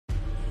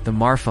The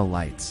Marfa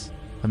lights,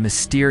 a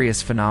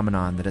mysterious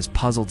phenomenon that has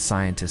puzzled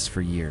scientists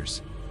for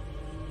years.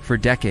 For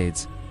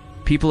decades,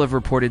 people have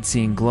reported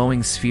seeing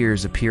glowing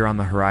spheres appear on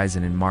the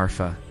horizon in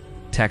Marfa,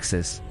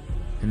 Texas,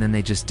 and then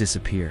they just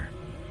disappear.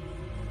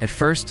 At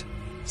first,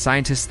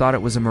 scientists thought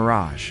it was a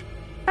mirage,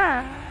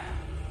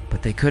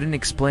 but they couldn't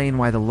explain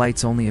why the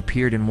lights only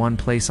appeared in one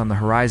place on the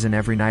horizon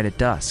every night at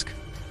dusk.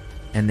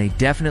 And they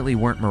definitely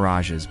weren't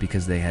mirages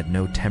because they had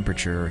no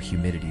temperature or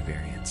humidity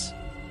variance.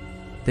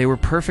 They were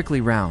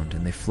perfectly round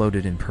and they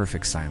floated in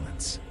perfect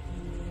silence.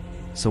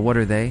 So what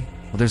are they?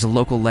 Well, there's a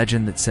local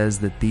legend that says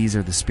that these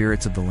are the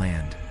spirits of the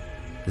land,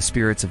 the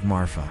spirits of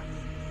Marfa.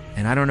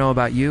 And I don't know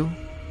about you,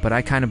 but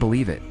I kind of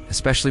believe it,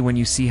 especially when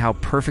you see how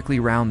perfectly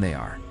round they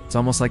are. It's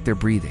almost like they're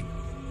breathing.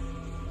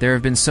 There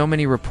have been so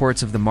many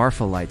reports of the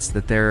Marfa lights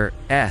that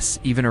there's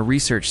even a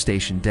research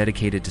station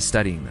dedicated to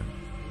studying them.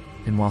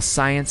 And while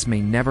science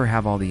may never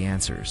have all the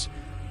answers,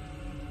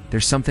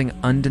 there's something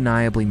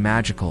undeniably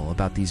magical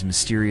about these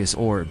mysterious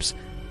orbs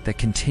that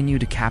continue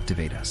to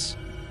captivate us.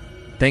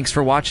 Thanks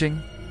for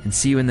watching, and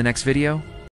see you in the next video.